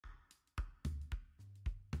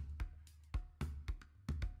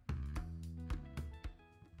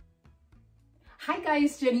Hi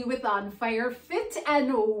guys, Jenny with On Fire Fit,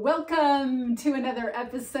 and welcome to another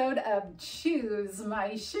episode of Choose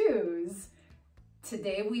My Shoes.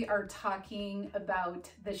 Today we are talking about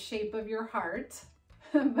the shape of your heart,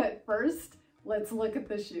 but first, let's look at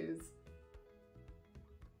the shoes.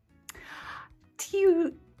 Do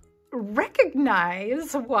you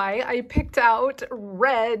recognize why I picked out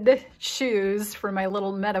red shoes for my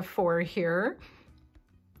little metaphor here?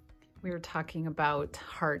 We were talking about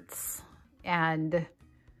hearts, and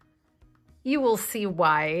you will see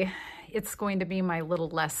why. It's going to be my little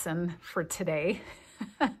lesson for today.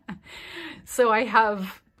 So I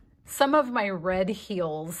have some of my red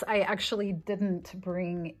heels. I actually didn't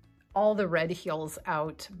bring all the red heels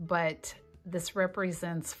out, but this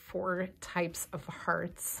represents 4 types of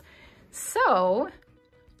hearts. So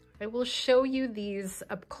I will show you these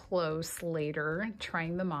up close later,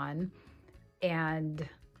 trying them on, and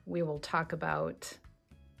we will talk about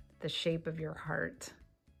the shape of your heart.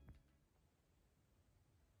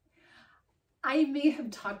 I may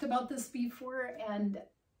have talked about this before and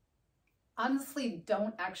honestly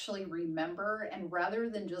don't actually remember, and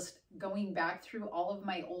rather than just going back through all of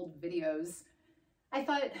my old videos, I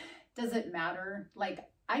thought, does it matter? Like,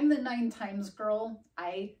 I'm the 9 times girl.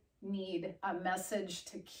 I need a message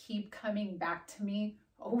to keep coming back to me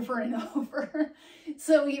over and over.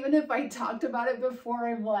 So even if I talked about it before,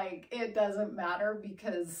 I'm like, it doesn't matter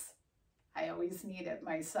because I always need it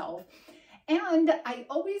myself. And I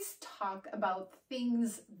always talk about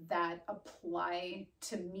things that apply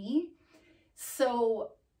to me.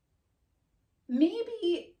 So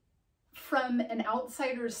maybe from an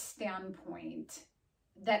outsider's standpoint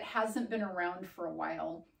that hasn't been around for a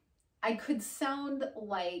while, I could sound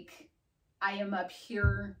like I am up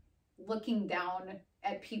here looking down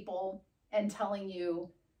at people and telling you,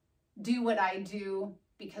 do what I do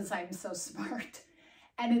because I'm so smart.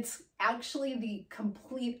 And it's actually the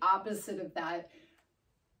complete opposite of that.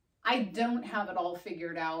 I don't have it all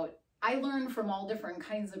figured out. I learn from all different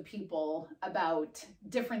kinds of people about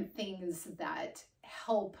different things that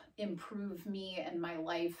help improve me and my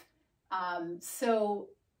life. So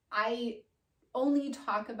I only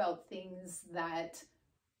talk about things that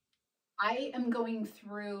I am going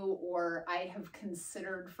through or I have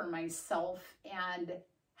considered for myself and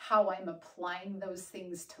how I'm applying those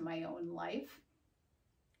things to my own life.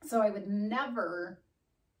 So I would never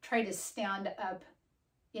try to stand up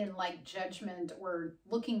in like judgment or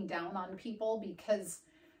looking down on people, because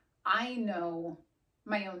I know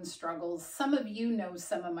my own struggles. Some of you know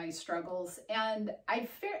some of my struggles, and I'm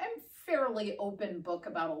fairly open book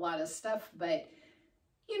about a lot of stuff, but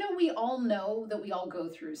you know, we all know that we all go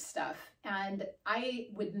through stuff, and I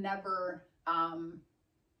would never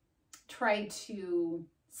try to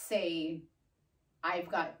say, I've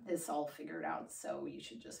got this all figured out, so you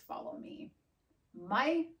should just follow me.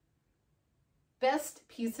 My best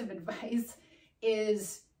piece of advice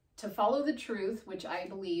is to follow the truth, which I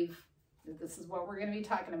believe that this is what we're going to be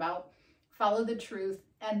talking about. Follow the truth,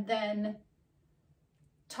 and then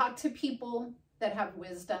talk to people that have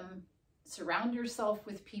wisdom. Surround yourself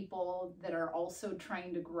with people that are also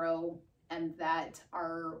trying to grow and that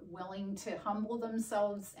are willing to humble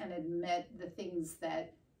themselves and admit the things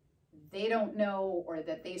that they don't know or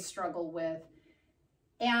that they struggle with,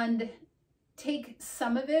 and take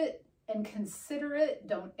some of it and consider it.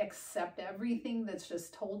 Don't accept everything that's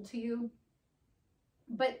just told to you,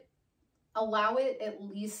 but allow it at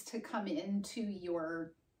least to come into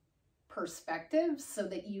your perspective so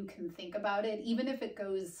that you can think about it, even if it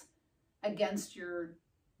goes against your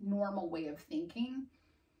normal way of thinking.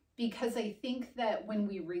 Because I think that when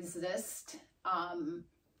we resist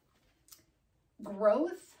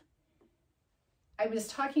growth, I was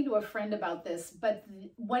talking to a friend about this, but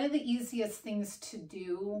one of the easiest things to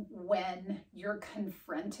do when you're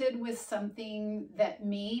confronted with something that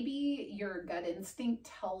maybe your gut instinct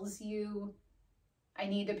tells you, I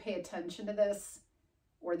need to pay attention to this,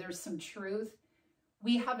 or there's some truth,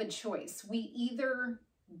 we have a choice. We either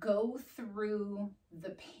go through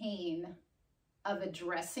the pain of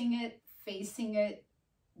addressing it, facing it,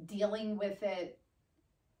 dealing with it,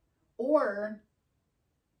 or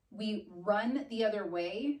we run the other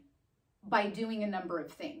way by doing a number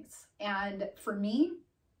of things. And for me,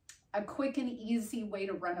 a quick and easy way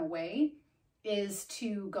to run away is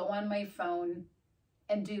to go on my phone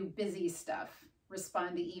and do busy stuff,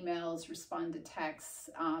 respond to emails, respond to texts,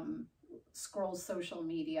 scroll social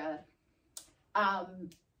media.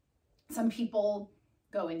 Some people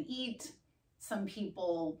go and eat, some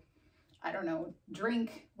people, I don't know,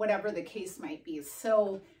 drink, whatever the case might be.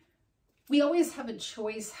 So we always have a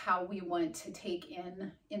choice how we want to take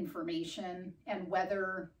in information and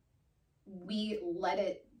whether we let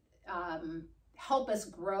it help us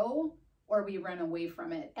grow, or we run away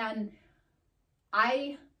from it. And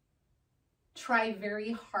I try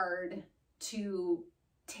very hard to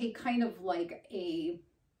take kind of like a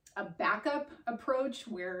backup approach,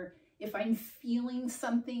 where if I'm feeling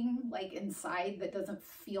something like inside that doesn't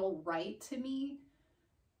feel right to me,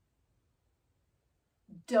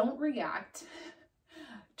 don't react.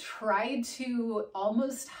 Try to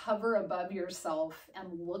almost hover above yourself and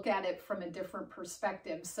look at it from a different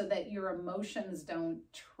perspective, so that your emotions don't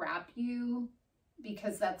trap you,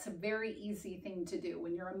 because that's a very easy thing to do.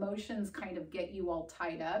 When your emotions kind of get you all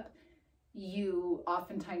tied up, you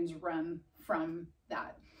oftentimes run from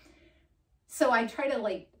that. So I try to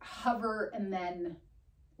like hover and then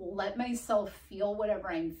let myself feel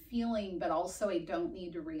whatever I'm feeling, but also I don't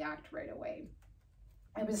need to react right away.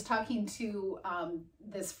 I was talking to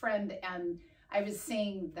this friend, and I was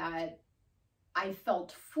saying that I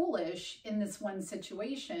felt foolish in this one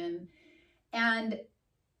situation, and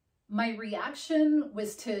my reaction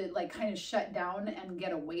was to like kind of shut down and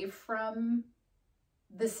get away from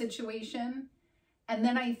the situation. And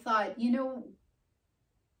then I thought, you know,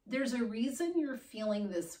 there's a reason you're feeling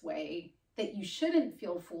this way, that you shouldn't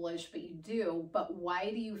feel foolish, but you do. But why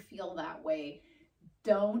do you feel that way?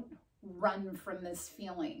 Don't run from this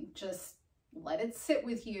feeling. Just let it sit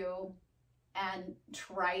with you and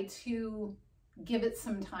try to give it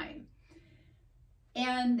some time.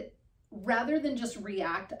 And rather than just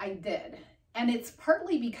react, I did. And it's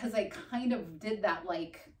partly because I kind of did that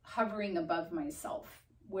like hovering above myself,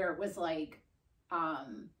 where it was like,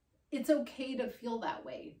 it's okay to feel that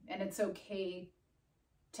way. And it's okay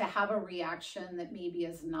to have a reaction that maybe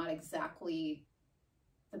is not exactly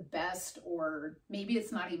the best, or maybe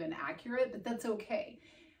it's not even accurate, but that's okay.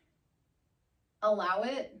 Allow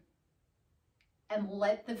it and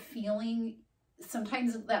let the feeling,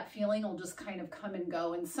 sometimes that feeling will just kind of come and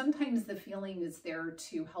go. And sometimes the feeling is there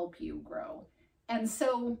to help you grow. And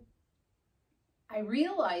so I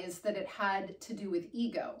realized that it had to do with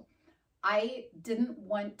ego. I didn't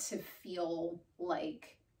want to feel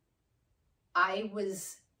like I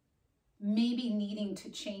was maybe needing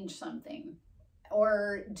to change something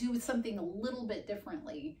or do something a little bit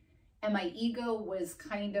differently. And my ego was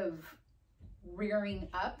kind of rearing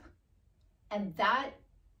up. And that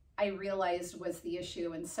I realized was the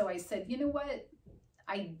issue. And so I said, you know what?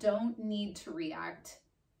 I don't need to react.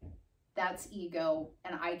 That's ego.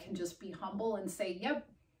 And I can just be humble and say, yep,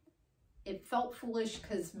 it felt foolish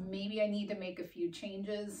because maybe I need to make a few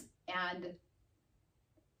changes, and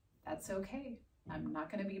that's okay. I'm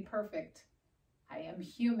not going to be perfect. I am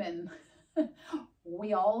human.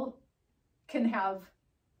 We all can have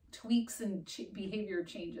tweaks and behavior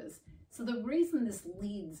changes. So the reason this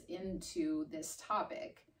leads into this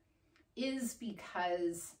topic is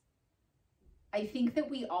because I think that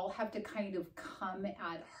we all have to kind of come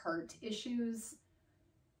at heart issues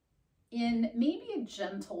in maybe a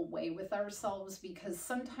gentle way with ourselves, because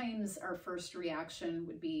sometimes our first reaction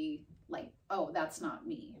would be like, oh, that's not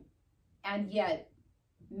me. And yet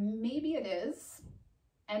maybe it is,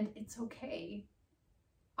 and it's okay.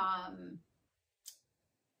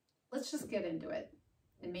 Let's just get into it,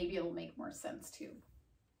 and maybe it'll make more sense too.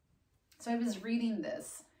 So I was reading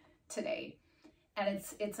this today, and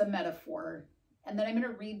it's a metaphor, and then I'm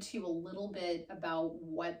going to read to you a little bit about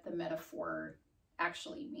what the metaphor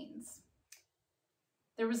actually means.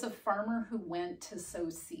 There was a farmer who went to sow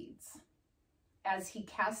seeds. As he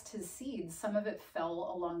cast his seeds, some of it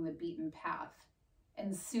fell along the beaten path,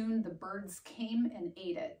 and soon the birds came and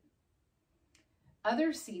ate it.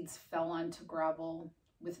 Other seeds fell onto gravel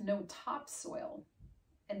with no topsoil,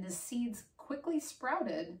 and the seeds quickly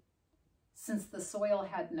sprouted since the soil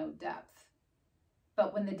had no depth.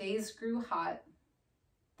 But when the days grew hot,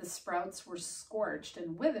 the sprouts were scorched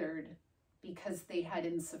and withered because they had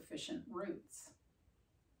insufficient roots.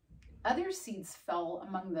 Other seeds fell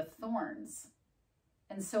among the thorns,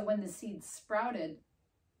 and so when the seeds sprouted,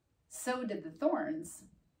 so did the thorns,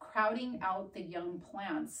 crowding out the young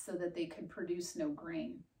plants so that they could produce no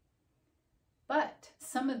grain. But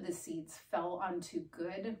some of the seeds fell onto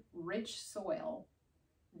good, rich soil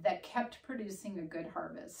that kept producing a good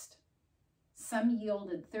harvest. Some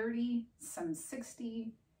yielded 30, some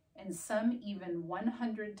 60, and some even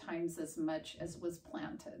 100 times as much as was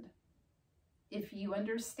planted. If you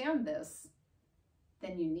understand this,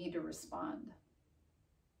 then you need to respond.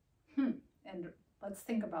 And let's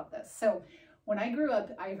think about this. So when I grew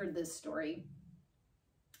up, I heard this story,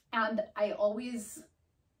 and I always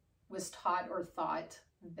was taught or thought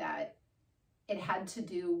that it had to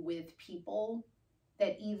do with people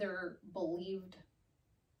that either believed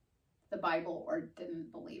the Bible or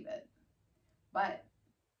didn't believe it. But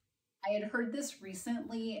I had heard this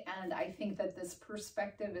recently, and I think that this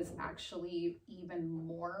perspective is actually even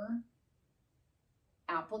more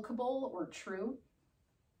applicable or true.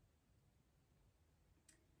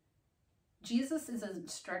 Jesus is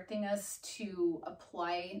instructing us to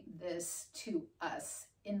apply this to us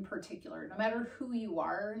in particular, no matter who you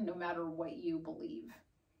are, no matter what you believe.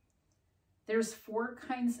 There's 4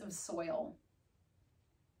 kinds of soil,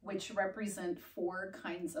 which represent 4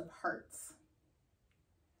 kinds of hearts.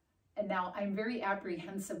 And now I'm very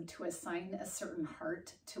apprehensive to assign a certain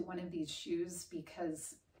heart to one of these shoes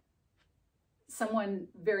because someone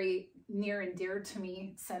very near and dear to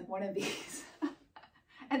me sent one of these.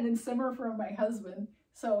 And then some are from my husband.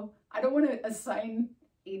 So I don't want to assign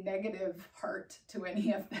a negative heart to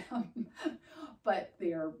any of them, but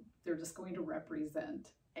they're just going to represent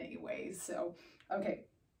anyway. So, okay.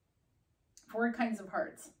 4 kinds of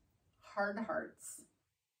hearts: hard hearts,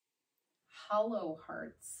 hollow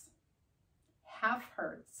hearts, half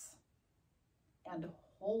hearts, and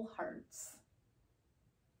whole hearts.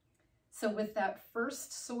 So with that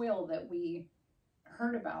first soil that we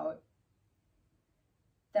heard about,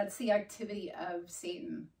 that's the activity of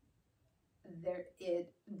Satan.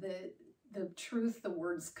 The truth, the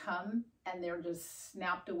words come, and they're just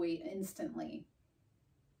snapped away instantly.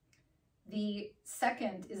 The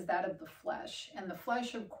second is that of the flesh. And the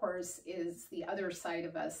flesh, of course, is the other side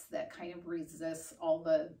of us that kind of resists all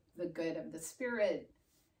the good of the spirit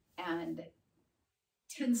and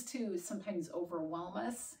tends to sometimes overwhelm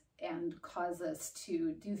us and cause us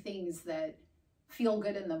to do things that feel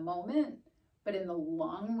good in the moment, but in the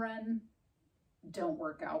long run, don't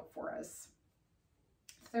work out for us.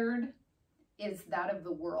 Third is that of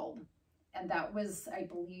the world. And that was, I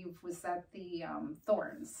believe, was that the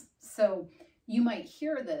thorns. So you might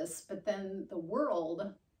hear this, but then the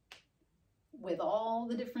world, with all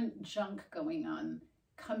the different junk going on,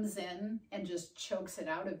 comes in and just chokes it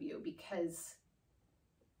out of you because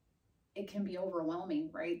it can be overwhelming,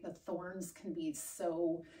 right? The thorns can be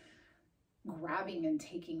so grabbing and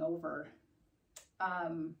taking over.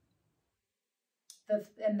 And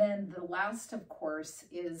then the last, of course,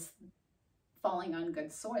 is falling on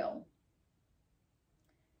good soil.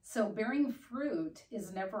 So bearing fruit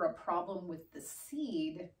is never a problem with the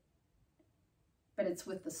seed, but it's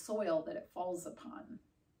with the soil that it falls upon.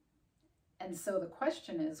 And so the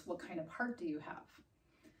question is, what kind of heart do you have?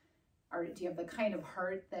 Or do you have the kind of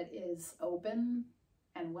heart that is open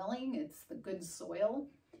and willing? It's the good soil,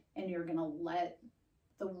 and you're going to let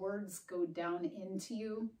the words go down into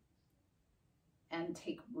you and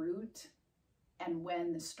take root. And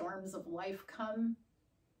when the storms of life come,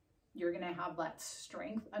 you're going to have that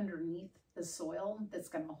strength underneath the soil that's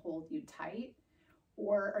going to hold you tight.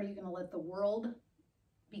 Or are you going to let the world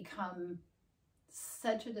become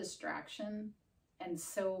such a distraction and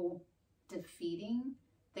so defeating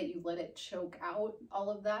that you let it choke out all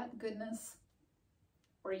of that goodness?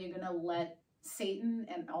 Or are you going to let Satan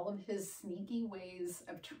and all of his sneaky ways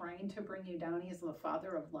of trying to bring you down, he's the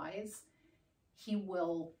father of lies, he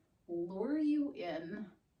will lure you in,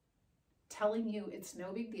 telling you it's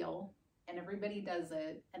no big deal and everybody does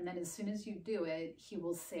it. And then as soon as you do it, he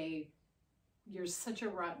will say, you're such a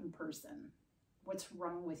rotten person. What's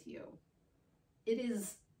wrong with you? It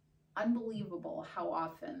is unbelievable how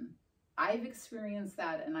often I've experienced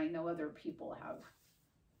that, and I know other people have.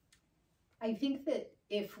 I think that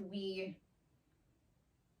if we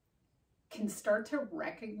can start to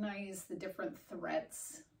recognize the different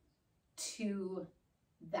threats to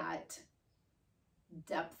that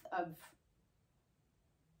depth of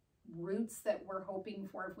roots that we're hoping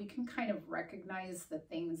for, if we can kind of recognize the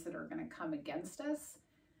things that are going to come against us,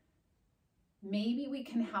 maybe we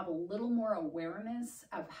can have a little more awareness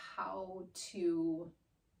of how to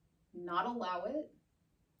not allow it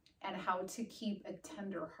and how to keep a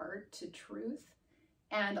tender heart to truth.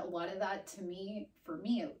 And a lot of that, to me, for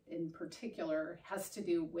me in particular, has to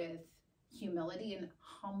do with humility and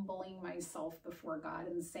humbling myself before God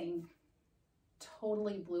and saying,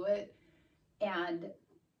 totally blew it, and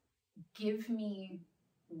give me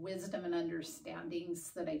wisdom and understanding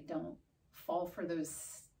so that I don't fall for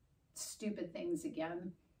those stupid things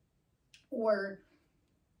again. Or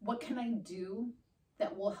what can I do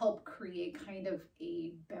that will help create kind of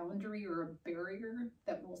a boundary or a barrier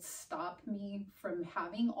that will stop me from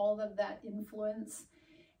having all of that influence?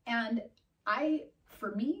 And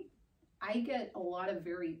for me, I get a lot of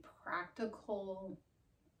very practical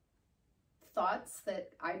thoughts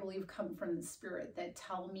that I believe come from the Spirit that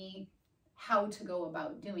tell me how to go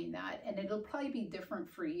about doing that. And it'll probably be different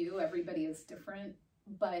for you. Everybody is different,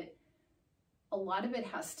 but a lot of it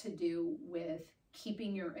has to do with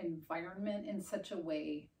keeping your environment in such a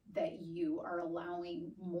way that you are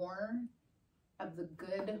allowing more of the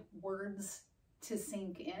good words to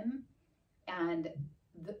sink in and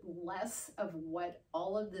the less of what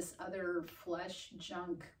all of this other flesh,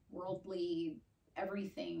 junk, worldly,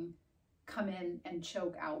 everything come in and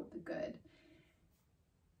choke out the good.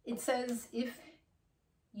 It says, if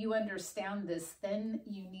you understand this, then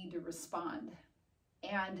you need to respond.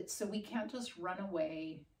 And so we can't just run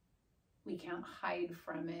away. We can't hide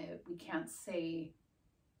from it. We can't say,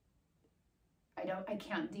 I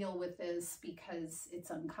can't deal with this because it's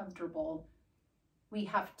uncomfortable. We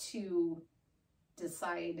have to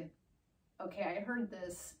decide, okay, I heard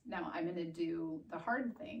this. Now I'm going to do the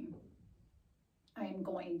hard thing. I'm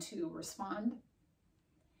going to respond.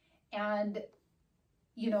 And,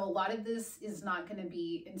 you know, a lot of this is not going to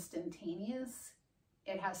be instantaneous.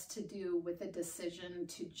 It has to do with a decision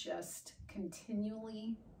to just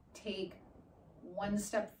continually take one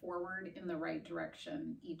step forward in the right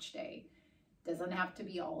direction each day. Doesn't have to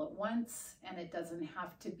be all at once, and it doesn't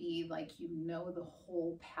have to be like you know the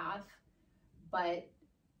whole path, but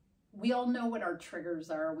we all know what our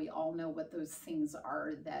triggers are. We all know what those things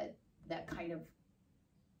are that kind of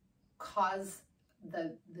cause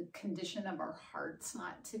the condition of our hearts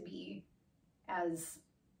not to be as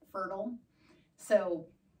fertile. So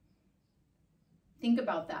think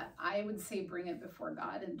about that. I would say bring it before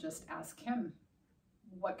God and just ask him,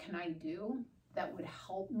 what can I do that would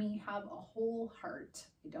help me have a whole heart?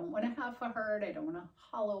 I don't want a half a heart. I don't want a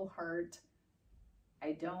hollow heart.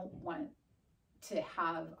 I don't want to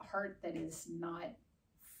have a heart that is not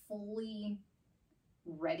fully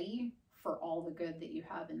ready for all the good that you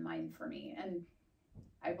have in mind for me. And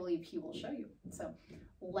I believe he will show you. So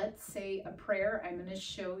let's say a prayer. I'm going to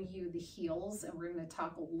show you the heels, and we're going to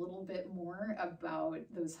talk a little bit more about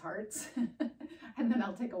those hearts. And then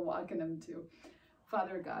I'll take a walk in them too.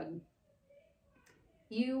 Father God,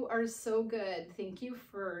 you are so good. Thank you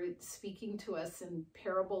for speaking to us in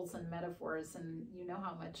parables and metaphors. And you know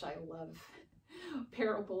how much I love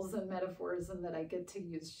parables and metaphors, and that I get to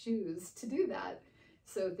use shoes to do that.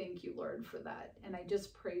 So thank you, Lord, for that. And I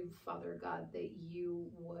just pray, Father God, that you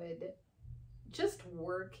would just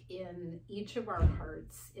work in each of our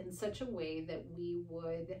hearts in such a way that we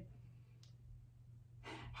would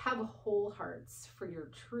have whole hearts for your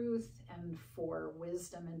truth and for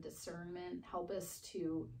wisdom and discernment. Help us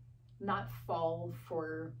to not fall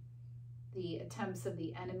for the attempts of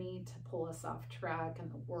the enemy to pull us off track,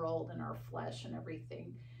 and the world and our flesh and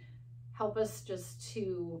everything. Help us just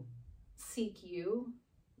to seek you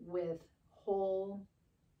with whole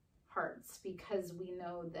hearts, because we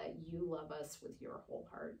know that you love us with your whole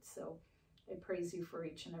heart. So I praise you for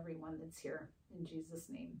each and every one that's here. In Jesus'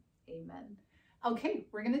 name, amen. Okay,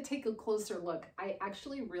 we're going to take a closer look. I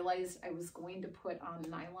actually realized I was going to put on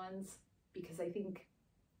nylons because I think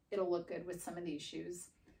it'll look good with some of these shoes.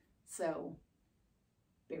 So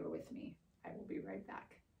bear with me. I will be right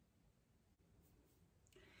back.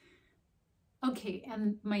 Okay,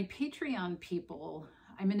 and my Patreon people,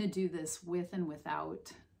 I'm going to do this with and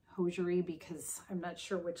without hosiery because I'm not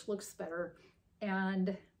sure which looks better.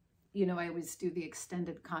 And, you know, I always do the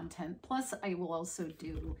extended content. Plus, I will also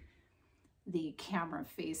do the camera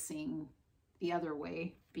facing the other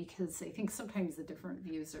way because I think sometimes the different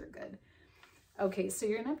views are good. Okay, so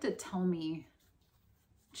you're going to have to tell me,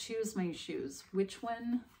 choose my shoes. Which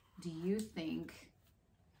one do you think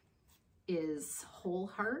is whole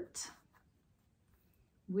heart?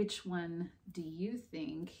 Which one do you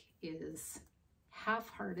think is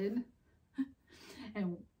half-hearted?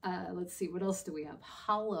 And let's see, what else do we have?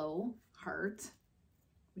 Hollow heart.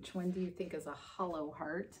 Which one do you think is a hollow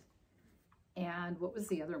heart? And what was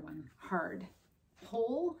the other one? Hard.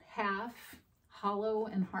 Whole, half, hollow,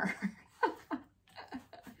 and hard.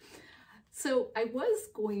 So I was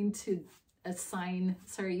going to assign,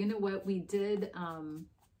 sorry, you know what? We did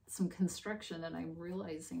some construction, and I'm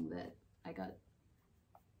realizing that I got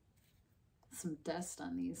some dust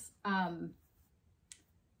on these. I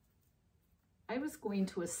was going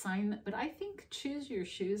to assign, but I think Choose Your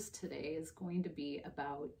Shoes today is going to be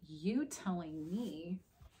about you telling me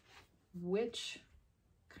which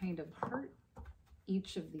kind of heart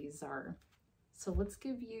each of these are. So let's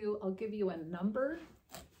give you, I'll give you a number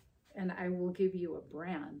and I will give you a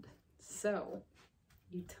brand. So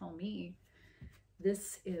you tell me,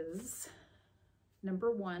 this is number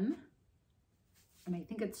 1. And I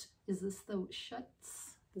think it's, is this the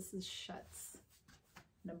Schuts? This is Schuts,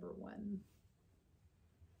 number 1.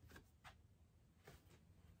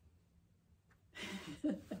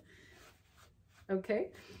 Okay,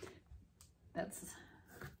 that's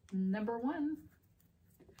number 1.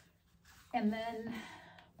 And then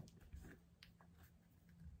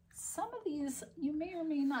some of these, you may or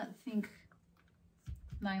may not think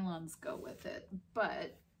nylons go with it,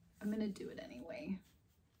 but I'm going to do it anyway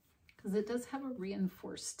because it does have a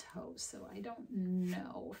reinforced toe, so I don't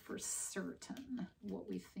know for certain what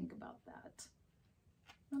we think about that.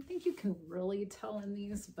 I don't think you can really tell in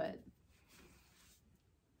these, but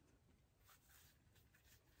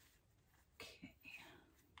okay.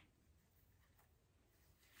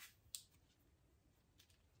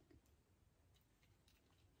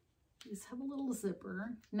 These have a little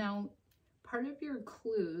zipper. Now, part of your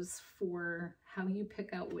clues for how you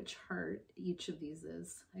pick out which heart each of these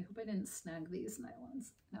is, I hope I didn't snag these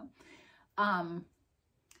nylons, no.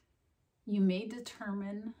 You may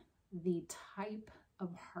determine the type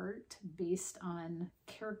of heart based on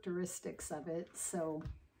characteristics of it. So,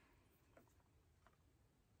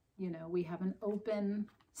 you know, we have an open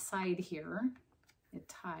side here. It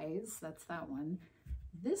ties, that's that one.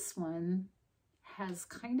 This one has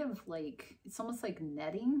kind of like, it's almost like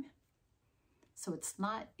netting. So it's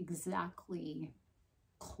not exactly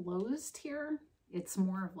closed here. It's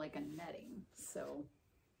more of like a netting. So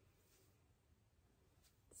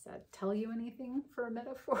does that tell you anything for a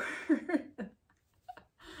metaphor?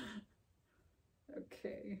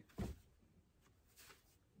 Okay.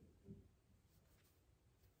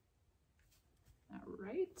 All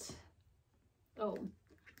right. Oh,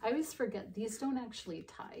 I always forget, these don't actually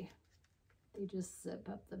tie. They just zip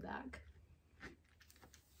up the back. I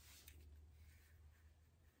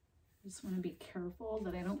just want to be careful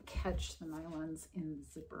that I don't catch the nylons in the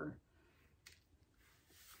zipper.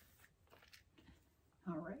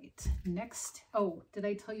 All right, next. Oh, did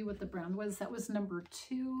I tell you what the brand was? That was number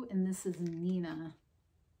 2, and this is Nina.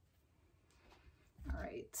 All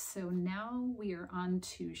right, so now we are on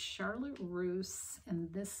to Charlotte Russe,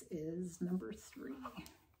 and this is number 3.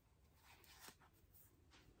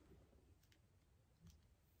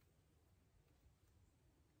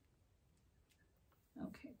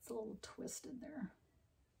 Okay, it's a little twisted there.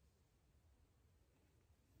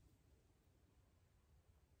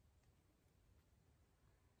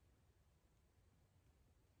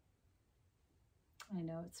 I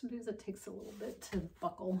know, sometimes it takes a little bit to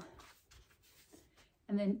buckle.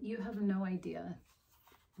 And then you have no idea.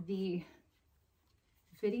 The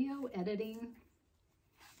video editing,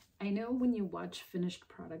 I know when you watch finished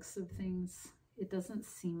products of things, it doesn't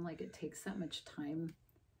seem like it takes that much time,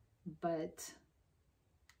 but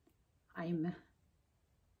I'm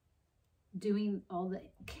doing all the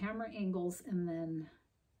camera angles and then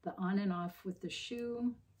the on and off with the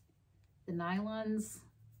shoe, the nylons,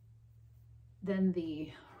 then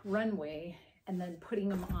the runway, and then putting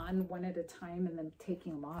them on one at a time and then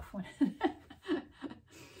taking them off one.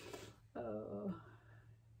 Oh,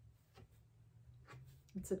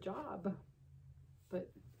 it's a job,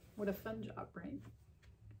 but what a fun job, right?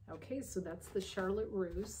 Okay, so that's the Charlotte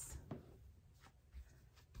Russe.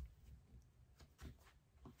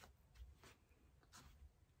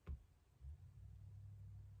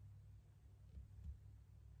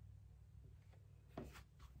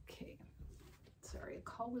 Okay, sorry, a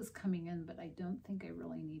call was coming in, but I don't think I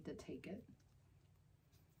really need to take it.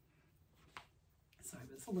 So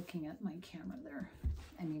I was looking at my camera there,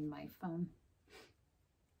 I mean my phone.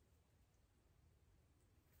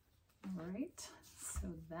 All right, so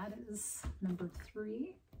that is number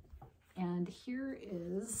 3. And here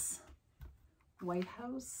is White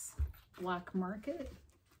House Black Market.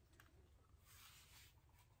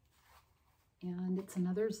 And it's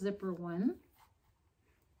another zipper one.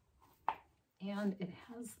 And it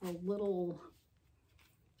has the little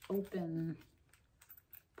open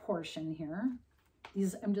portion here.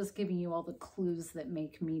 These, I'm just giving you all the clues that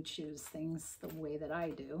make me choose things the way that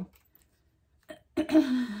I do.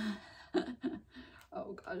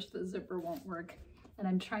 Oh gosh, the zipper won't work. And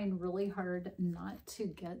I'm trying really hard not to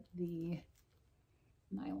get the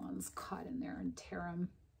nylons caught in there and tear them.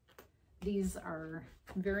 These are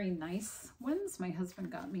very nice ones. My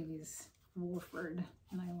husband got me these Wolford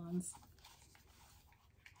nylons.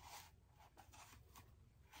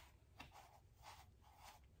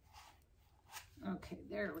 Okay,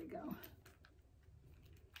 there we go.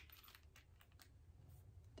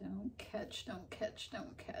 Don't catch, don't catch,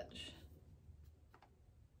 don't catch.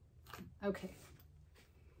 Okay.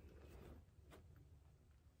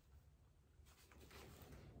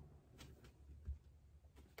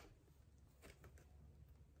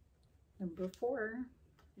 Number 4,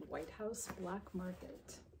 White House Black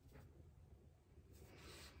Market.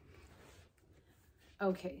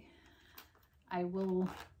 Okay, I will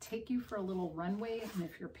take you for a little runway, and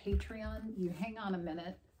if you're Patreon, you hang on a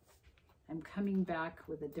minute. I'm coming back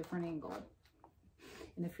with a different angle.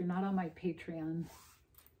 And if you're not on my Patreon,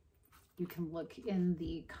 you can look in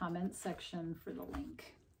the comment section for the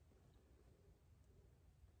link.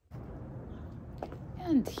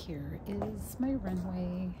 And here is my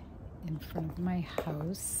runway in front of my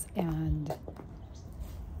house. And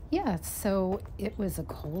yeah, so it was a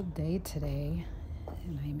cold day today,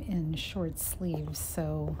 and I'm in short sleeves,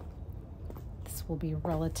 so this will be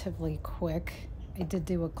relatively quick. I did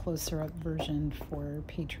do a closer up version for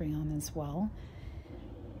Patreon as well.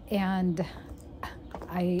 And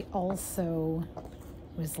I also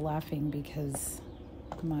was laughing because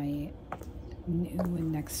my new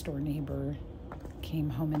and next door neighbor came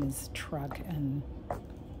home in his truck, and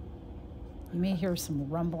you may hear some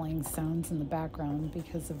rumbling sounds in the background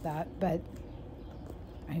because of that, but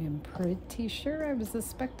I am pretty sure I was a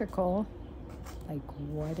spectacle. Like,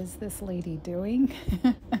 what is this lady doing?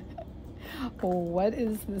 What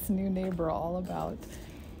is this new neighbor all about?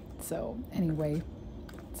 So anyway,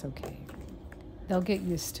 it's okay. They'll get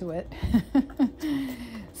used to it.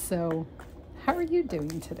 So how are you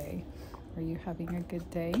doing today? Are you having a good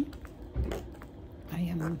day? I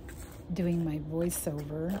am doing my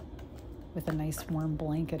voiceover with a nice warm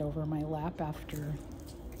blanket over my lap after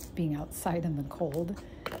being outside in the cold.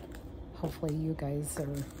 Hopefully you guys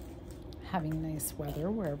are having nice weather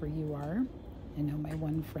wherever you are. I know my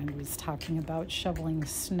one friend was talking about shoveling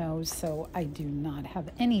snow, so I do not have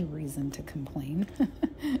any reason to complain.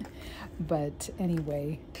 But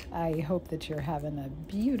anyway, I hope that you're having a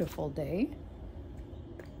beautiful day.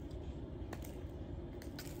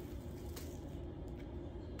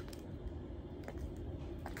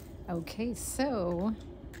 Okay, so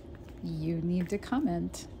you need to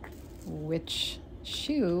comment which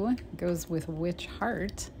shoe goes with which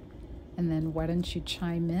heart, and then why don't you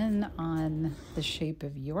chime in on the shape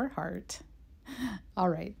of your heart? All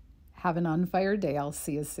right, have an on fire day. I'll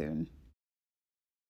see you soon.